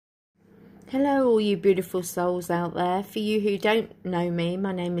Hello all you beautiful souls out there. For you who don't know me,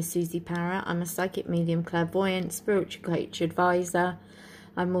 my name is Susie Parrott. I'm a psychic medium, clairvoyant, spiritual coach, advisor.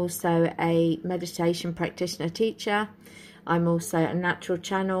 I'm also a meditation practitioner teacher. I'm also a natural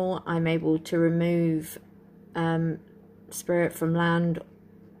channel. I'm able to remove spirit from land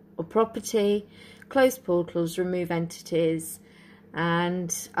or property, close portals, remove entities,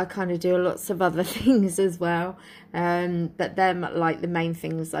 and I kind of do lots of other things as well, but they're like the main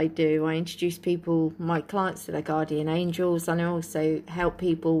things I do. I introduce people, my clients, to their guardian angels, and I also help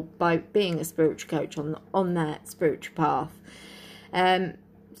people by being a spiritual coach on their spiritual path.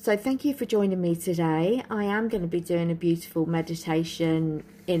 So thank you for joining me today. I am going to be doing a beautiful meditation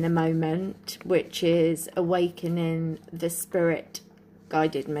in a moment, which is awakening the spirit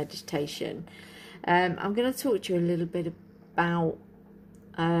guided meditation. I'm going to talk to you a little bit about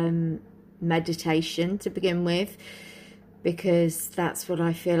meditation to begin with, because that's what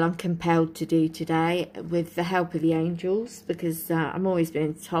I feel I'm compelled to do today with the help of the angels, because I'm always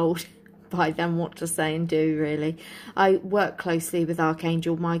being told by them what to say and do, really. I work closely with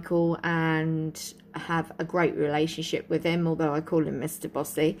Archangel Michael and have a great relationship with him, although I call him Mr.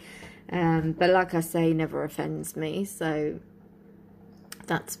 Bossy, but like I say, he never offends me, so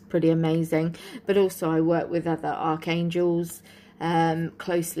that's pretty amazing. But also I work with other archangels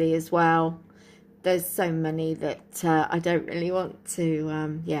closely as well. There's so many that I don't really want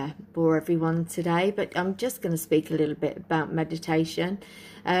to bore everyone today, but I'm just going to speak a little bit about meditation.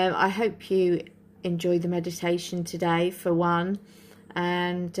 I hope you enjoy the meditation today, for one,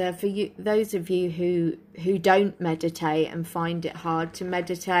 and for you, those of you who don't meditate and find it hard to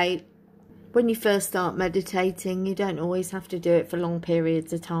meditate. When you first start meditating, you don't always have to do it for long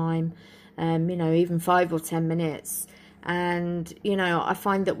periods of time, even 5 or 10 minutes. And, I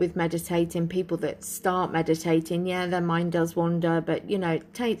find that with meditating, people that start meditating, their mind does wander, but,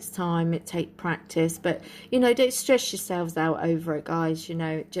 it takes time, it takes practice. But, don't stress yourselves out over it, guys.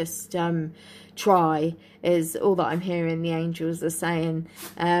 Just try is all that I'm hearing the angels are saying.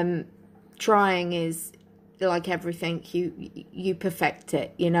 Trying is like everything, you perfect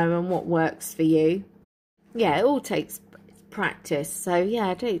it, and what works for you. It all takes practice, so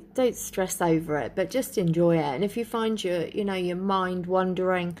don't stress over it, but just enjoy it. And if you find your mind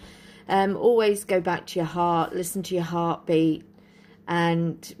wandering, always go back to your heart, listen to your heartbeat,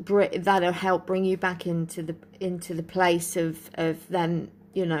 and that'll help bring you back into the place of then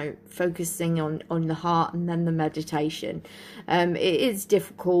focusing on the heart, and then the meditation. It is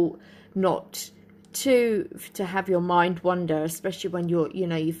difficult not to have your mind wander, especially when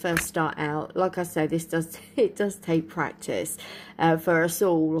you first start out. Like I say, it does take practice for us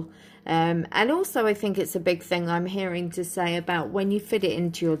all, and also I think it's a big thing I'm hearing to say about when you fit it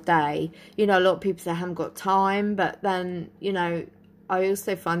into your day. A lot of people say I haven't got time, but then I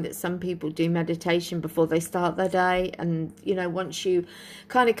also find that some people do meditation before they start their day, and once you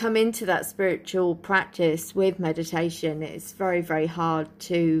kind of come into that spiritual practice with meditation, it's very, very hard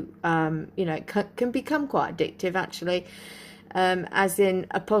to can become quite addictive, actually, as in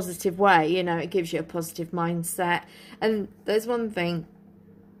a positive way. It gives you a positive mindset. And there's one thing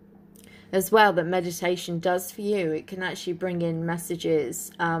as well that meditation does for you. It can actually bring in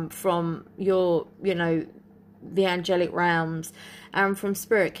messages from your the angelic realms and from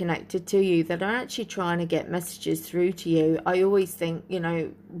spirit connected to you that are actually trying to get messages through to you. I always think,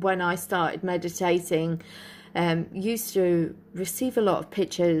 when I started meditating, used to receive a lot of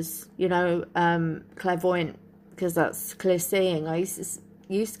pictures, clairvoyant, because that's clear seeing. I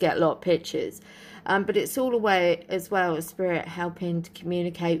used to get a lot of pictures, but it's all a way as well as spirit helping to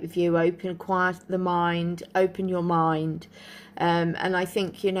communicate with you, quiet the mind, open your mind, and I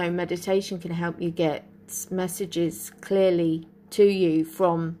think meditation can help you get messages clearly to you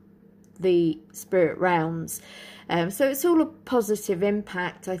from the spirit realms. So it's all a positive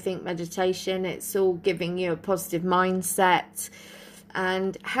impact, I think, meditation. It's all giving you a positive mindset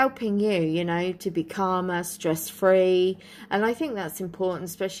and helping you, to be calmer, stress-free. And I think that's important,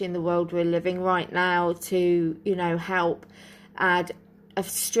 especially in the world we're living right now, to, help add a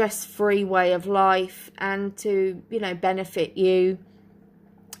stress-free way of life and to, benefit you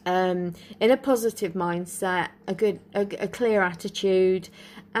in a positive mindset, a clear attitude,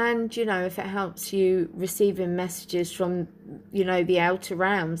 and if it helps you receiving messages from the outer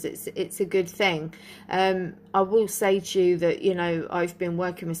realms, it's a good thing. I will say to you that I've been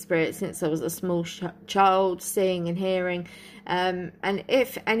working with spirit since I was a small child, seeing and hearing, And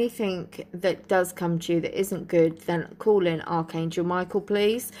if anything that does come to you that isn't good, then call in Archangel Michael,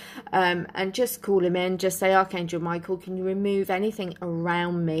 please. And just call him in. Just say, Archangel Michael, can you remove anything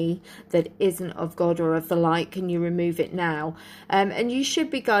around me that isn't of God or of the light? Can you remove it now? And you should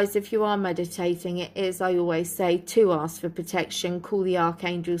be, guys, if you are meditating, it is, I always say, to ask for protection. Call the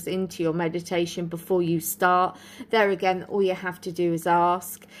archangels into your meditation before you start. There again, all you have to do is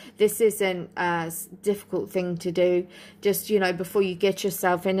ask. This isn't a difficult thing to do. Just, you know, before you get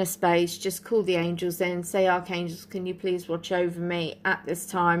yourself in a space, just call the angels in. Say, archangels, can you please watch over me at this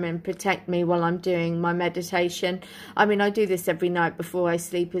time and protect me while I'm doing my meditation? I mean, I do this every night before I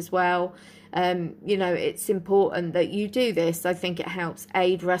sleep as well. You know, it's important that you do this. I think it helps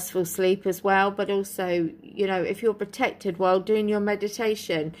aid restful sleep as well. But also, you know, if you're protected while doing your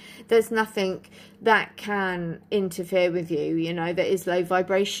meditation, there's nothing that can interfere with you, you know, that is low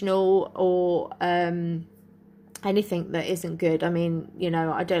vibrational or anything that isn't good. I mean, you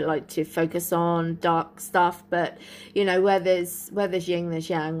know, I don't like to focus on dark stuff, but you know, where there's yin, there's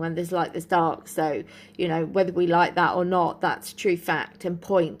yang. When there's light, there's dark. So, you know, whether we like that or not, that's true fact and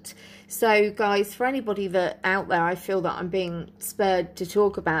point. So guys, for anybody that out there, I feel that I'm being spurred to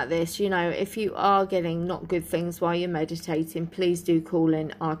talk about this. You know, if you are getting not good things while you're meditating, please do call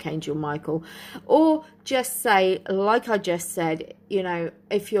in Archangel Michael, or just say, like I just said, you know,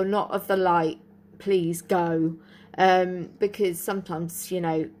 if you're not of the light, please go. Because sometimes, you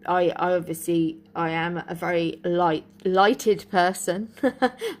know, I am a very lighted person.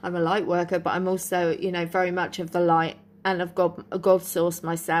 I'm a light worker, but I'm also, you know, very much of the light and of God source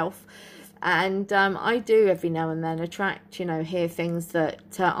myself. And I do every now and then attract, you know, hear things that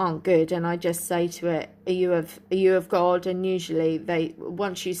aren't good, and I just say to it, are you of God? And usually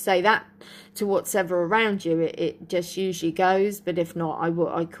once you say that to whatever around you, it just usually goes. But if not,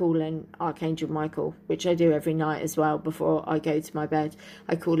 I call in Archangel Michael, which I do every night as well before I go to my bed.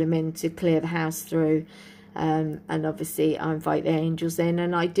 I call him in to clear the house through. And obviously I invite the angels in,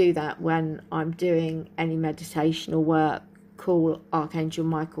 and I do that when I'm doing any meditational work. Call Archangel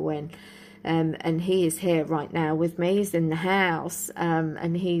Michael in. And he is here right now with me. He's in the house,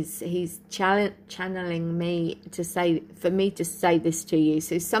 and he's channeling me for me to say this to you.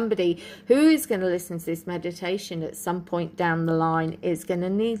 So somebody who is going to listen to this meditation at some point down the line is going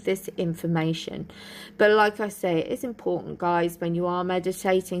to need this information. But like I say, it is important, guys, when you are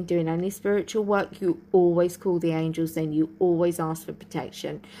meditating, doing any spiritual work, you always call the angels in. You always ask for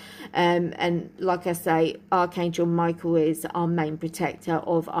protection. And like I say, Archangel Michael is our main protector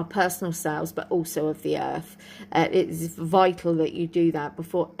of our personal self, but also of the earth. It is vital that you do that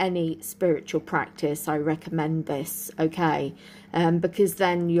before any spiritual practice. I recommend this, okay? Because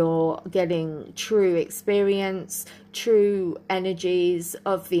then you're getting true experience, true energies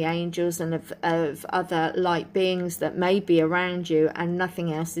of the angels and of other light beings that may be around you, and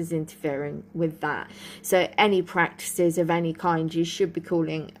nothing else is interfering with that. So any practices of any kind, you should be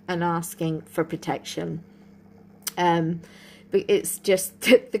calling and asking for protection. But it's just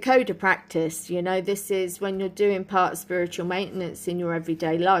the code of practice, you know. This is when you're doing part of spiritual maintenance in your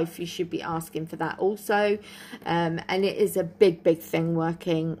everyday life, you should be asking for that also. And it is a big thing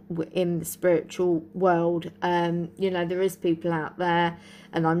working in the spiritual world. You know, there is people out there,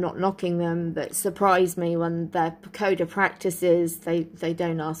 and I'm not knocking them, that surprise me when their code of practice is they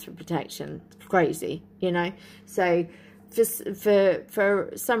don't ask for protection. It's crazy, you know. So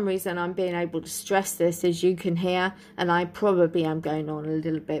for some reason I'm being able to stress this, as you can hear, and I probably am going on a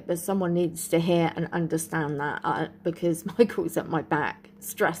little bit, but someone needs to hear and understand that, because Michael's at my back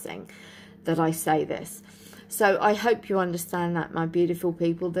stressing that I say this. So I hope you understand that, my beautiful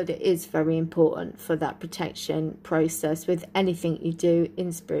people, that it is very important for that protection process with anything you do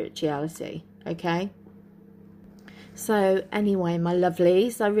in spirituality, okay? So anyway, my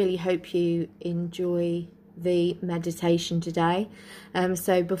lovelies, I really hope you enjoy the meditation today.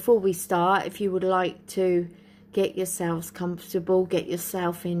 So before we start, if you would like to get yourselves comfortable, get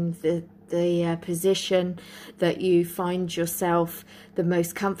yourself in the position that you find yourself the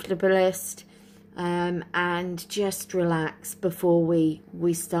most comfortablest, and just relax before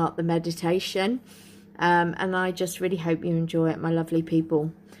we start the meditation. And I just really hope you enjoy it, my lovely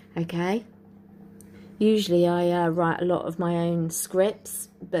people, okay? Usually I write a lot of my own scripts,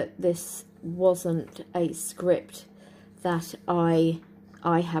 but this wasn't a script that I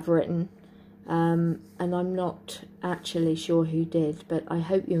have written, and I'm not actually sure who did, but I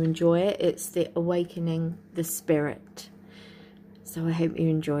hope you enjoy it. It's the Awakening the Spirit, so I hope you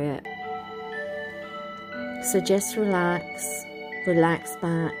enjoy it. So just relax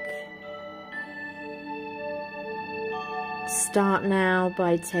back. Start now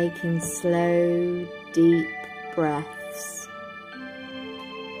by taking slow, deep breaths.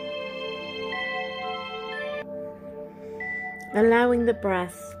 allowing the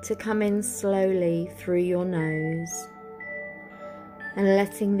breath to come in slowly through your nose and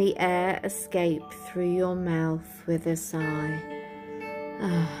letting the air escape through your mouth with a sigh.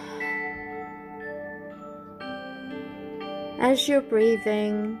 As your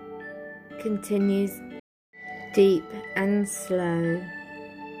breathing continues deep and slow,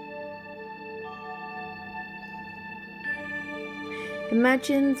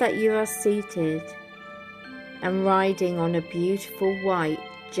 imagine that you are seated and riding on a beautiful white,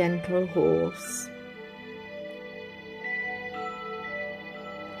 gentle horse.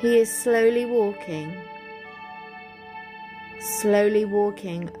 He is slowly walking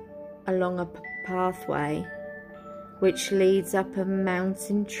along a pathway which leads up a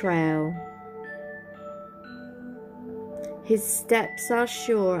mountain trail. His steps are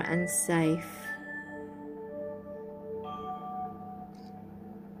sure and safe.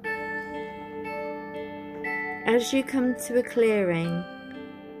 As you come to a clearing,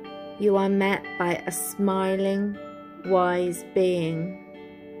 you are met by a smiling, wise being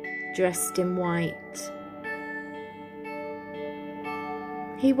dressed in white.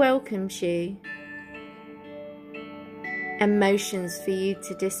 He welcomes you and motions for you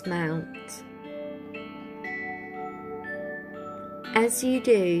to dismount. As you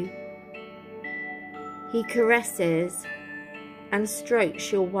do, he caresses and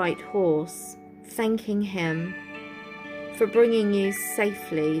strokes your white horse, thanking him for bringing you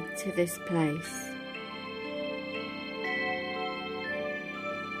safely to this place.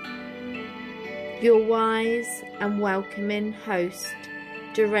 Your wise and welcoming host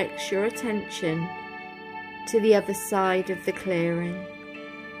directs your attention to the other side of the clearing.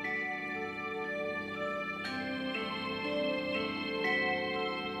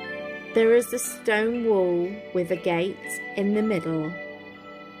 There is a stone wall with a gate in the middle,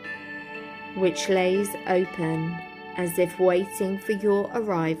 which lays open as if waiting for your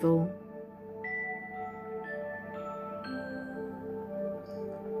arrival.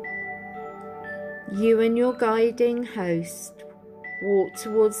 You and your guiding host walk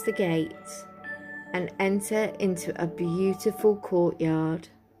towards the gate and enter into a beautiful courtyard.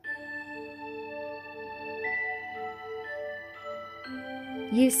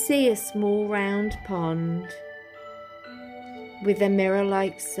 You see a small round pond with a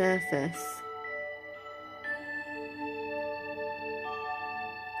mirror-like surface.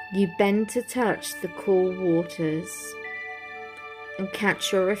 You bend to touch the cool waters and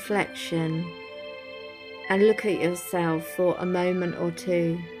catch your reflection and look at yourself for a moment or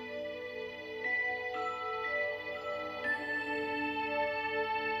two.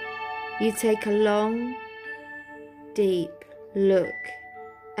 You take a long, deep look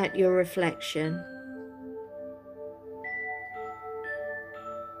at your reflection.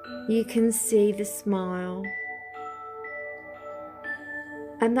 You can see the smile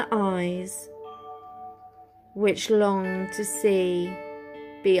and the eyes which long to see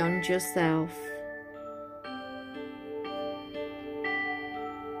beyond yourself.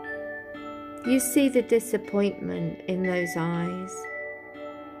 You see the disappointment in those eyes,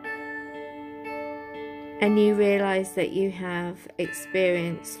 and you realize that you have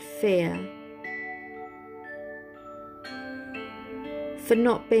experienced fear for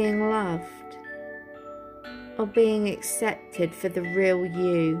not being loved or being accepted for the real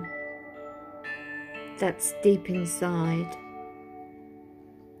you that's deep inside.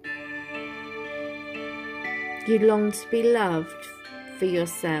 You long to be loved for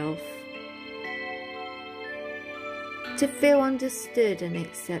yourself, to feel understood and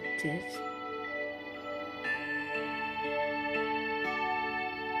accepted.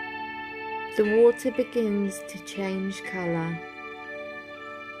 The water begins to change colour,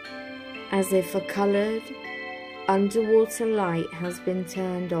 as if a coloured underwater light has been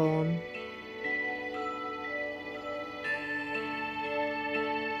turned on.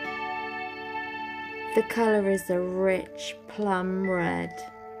 The colour is a rich plum red.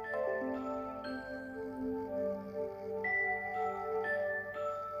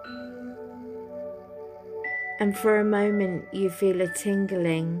 And for a moment you feel a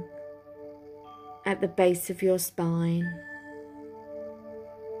tingling at the base of your spine.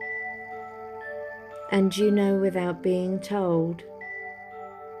 And you know without being told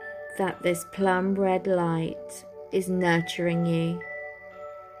that this plum red light is nurturing you,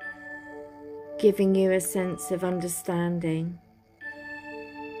 giving you a sense of understanding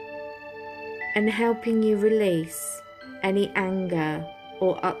and helping you release any anger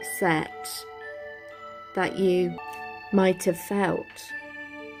or upset that you might have felt.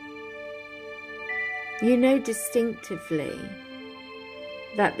 You know distinctively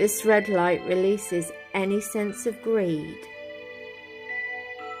that this red light releases any sense of greed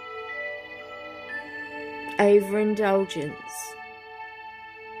overindulgence,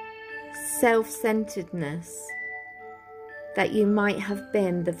 self-centeredness that you might have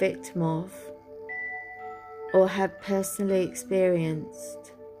been the victim of or had personally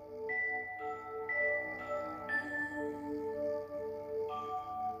experienced.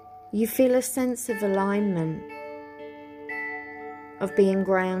 You feel a sense of alignment, of being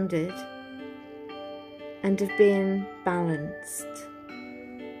grounded, and of being balanced.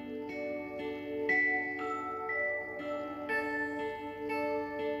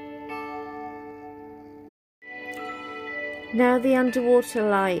 Now the underwater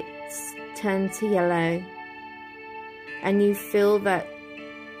lights turn to yellow, and you feel that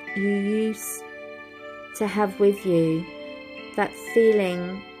you used to have with you that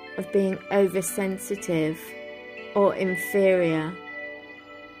feeling of being oversensitive or inferior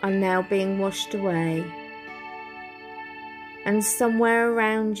are now being washed away, and somewhere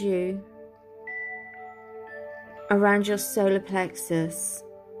around you, around your solar plexus,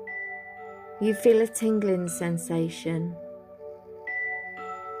 you feel a tingling sensation.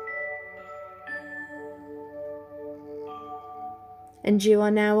 And you are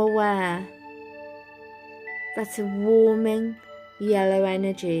now aware that a warming yellow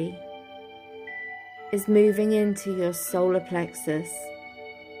energy is moving into your solar plexus,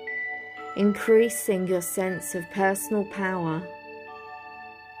 increasing your sense of personal power,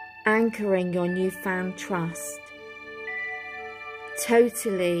 anchoring your newfound trust,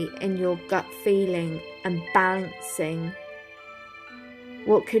 totally in your gut feeling and balancing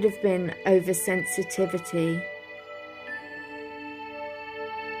what could have been oversensitivity.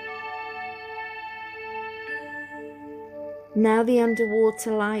 Now the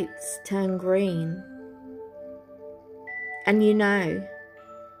underwater lights turn green, and you know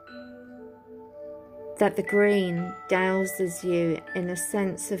that the green douses you in a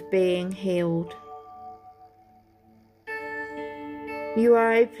sense of being healed. You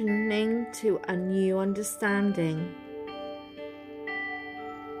are opening to a new understanding,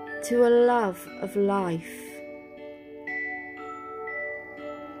 to a love of life,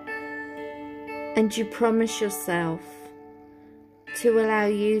 and you promise yourself to allow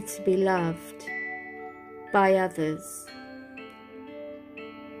you to be loved by others,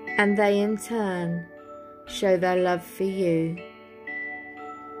 and they in turn show their love for you.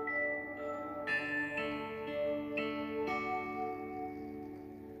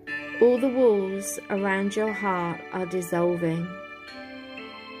 All the walls around your heart are dissolving,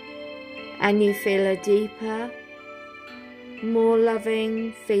 and you feel a deeper, more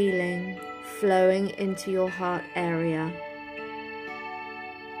loving feeling flowing into your heart area.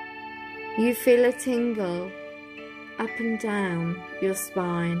 You feel a tingle up and down your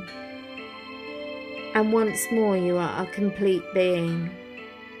spine, and once more you are a complete being.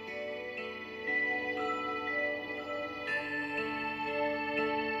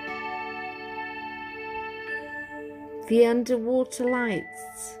 The underwater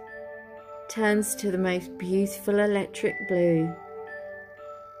lights turns to the most beautiful electric blue.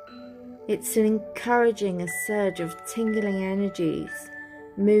 It's encouraging a surge of tingling energies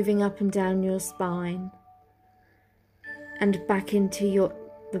moving up and down your spine and back into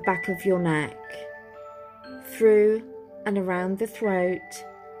the back of your neck, through and around the throat,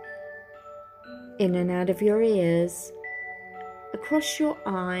 in and out of your ears, across your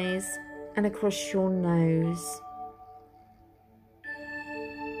eyes and across your nose.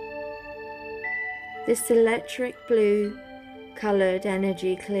 This electric blue coloured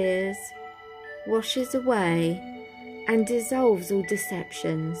energy clears, washes away and dissolves all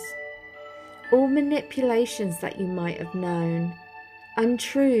deceptions, all manipulations that you might have known,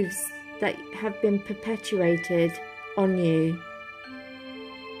 untruths that have been perpetuated on you.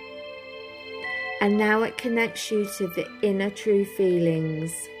 And now it connects you to the inner true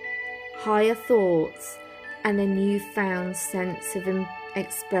feelings, higher thoughts, and a newfound sense of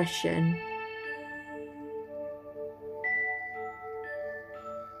expression.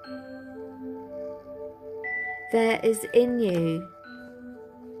 There is in you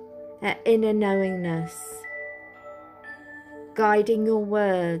an inner knowingness, guiding your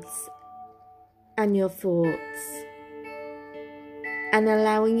words and your thoughts, and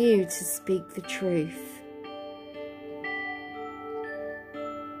allowing you to speak the truth.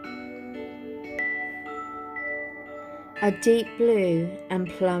 A deep blue and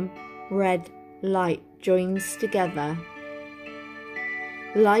plum red light joins together,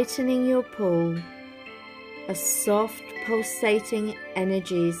 lightening your pool. A soft pulsating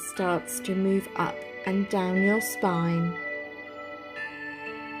energy starts to move up and down your spine,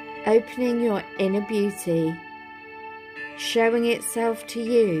 opening your inner beauty, showing itself to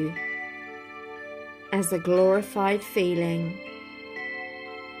you as a glorified feeling,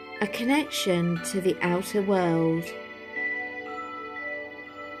 a connection to the outer world.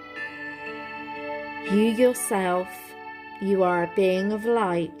 You yourself, you are a being of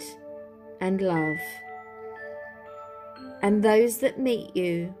light and love, and those that meet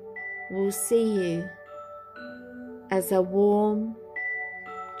you will see you as a warm,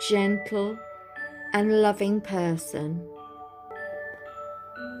 gentle, and loving person.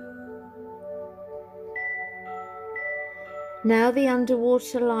 Now the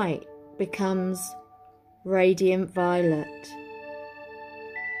underwater light becomes radiant violet,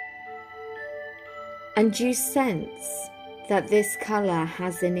 and you sense that this colour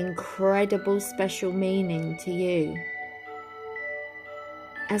has an incredible special meaning to you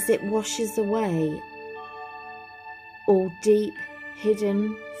as it washes away all deep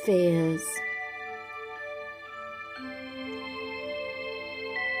hidden fears,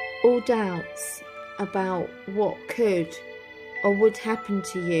 all doubts about what could or would happen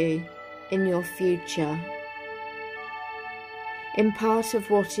to you in your future, in part of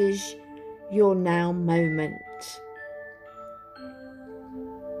what is your now moment.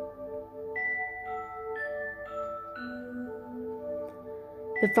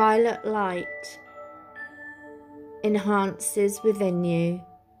 The violet light enhances within you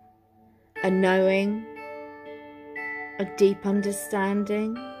a knowing, a deep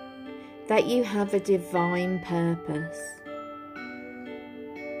understanding that you have a divine purpose.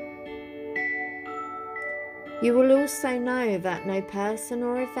 You will also know that no person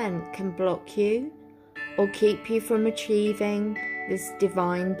or event can block you or keep you from achieving this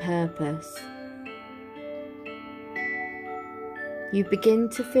divine purpose. You begin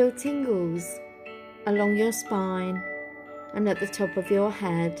to feel tingles along your spine and at the top of your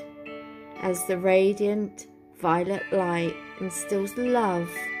head as the radiant violet light instills love,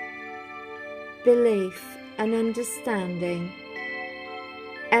 belief, and understanding,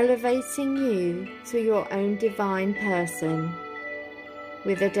 elevating you to your own divine person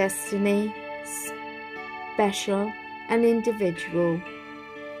with a destiny special and individual.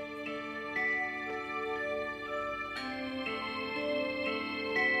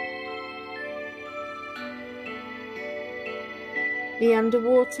 The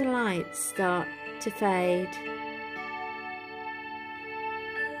underwater lights start to fade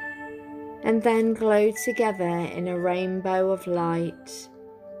and then glow together in a rainbow of light.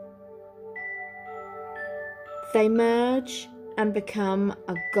 They merge and become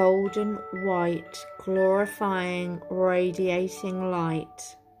a golden white, glorifying, radiating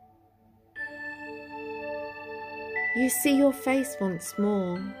light. You see your face once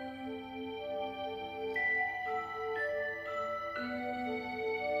more.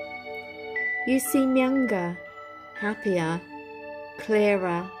 You seem younger, happier,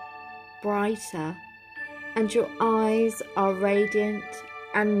 clearer, brighter, and your eyes are radiant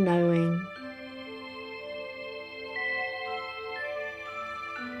and knowing.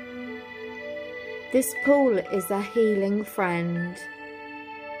 This pool is a healing friend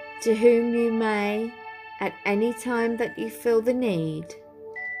to whom you may, at any time that you feel the need,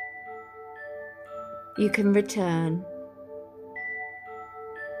 you can return.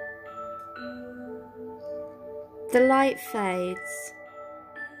 The light fades,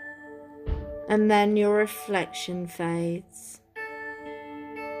 and then your reflection fades,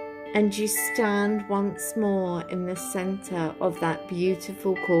 and you stand once more in the centre of that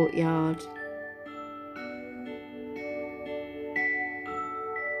beautiful courtyard.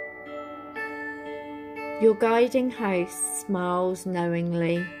 Your guiding host smiles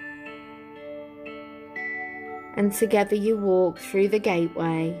knowingly, and together you walk through the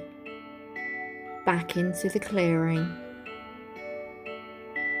gateway back into the clearing.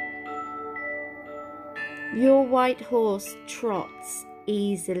 Your white horse trots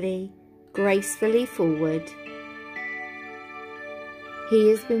easily, gracefully forward. He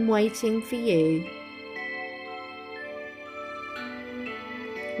has been waiting for you,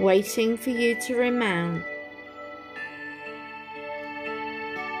 waiting for you to remount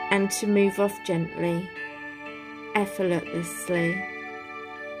and to move off gently, effortlessly.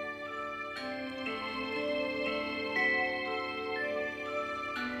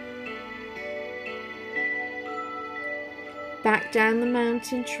 Back down the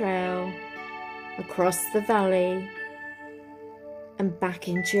mountain trail, across the valley, and back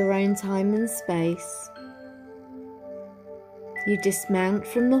into your own time and space. You dismount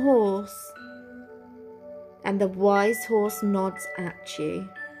from the horse, and the wise horse nods at you,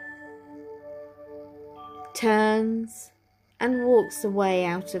 turns and walks away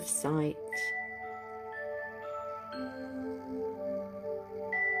out of sight.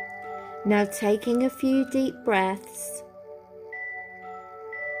 Now, taking a few deep breaths,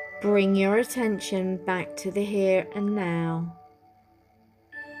 bring your attention back to the here and now.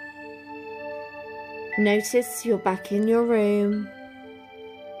 Notice you're back in your room,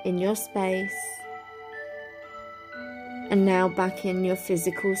 in your space, and now back in your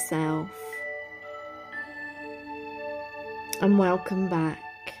physical self. And welcome back.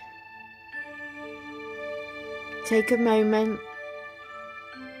 Take a moment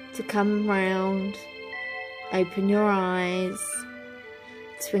to come round, open your eyes,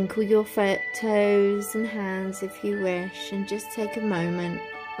 twinkle your toes and hands if you wish, and just take a moment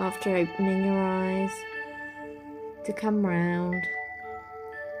after opening your eyes to come round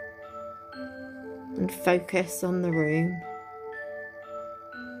and focus on the room.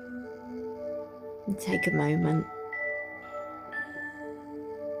 And take a moment.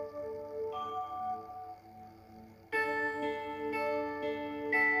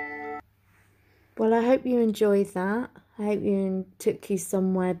 Well, I hope you enjoyed that. I hope took you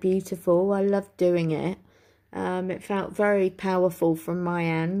somewhere beautiful. I loved doing it. It felt very powerful from my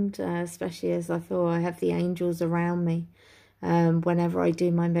end, especially as I feel I have the angels around me whenever I do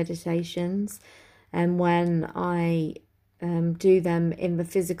my meditations. And when I do them in the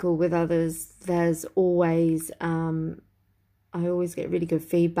physical with others, there's always, I always get really good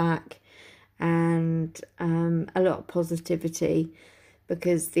feedback and a lot of positivity,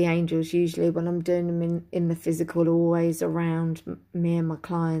 because the angels usually, when I'm doing them in the physical, are always around me and my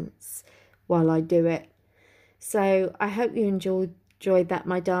clients while I do it. So I hope you enjoyed that,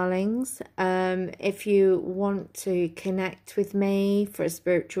 my darlings. If you want to connect with me for a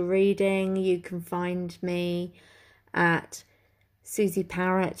spiritual reading, you can find me at Susie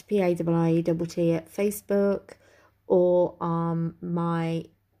Parrott, P-A-I-E-T-T, at Facebook, or my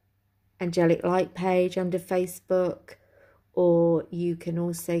Angelic Light page under Facebook. Or you can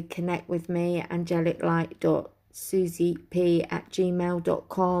also connect with me at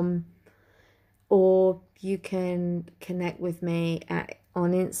angeliclight.susiep@gmail.com, or you can connect with me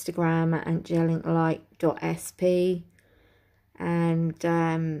on Instagram at angeliclight.sp.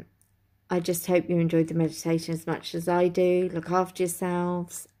 And I just hope you enjoyed the meditation as much as I do. Look after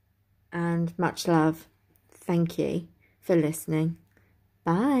yourselves, and much love. Thank you for listening.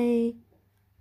 Bye.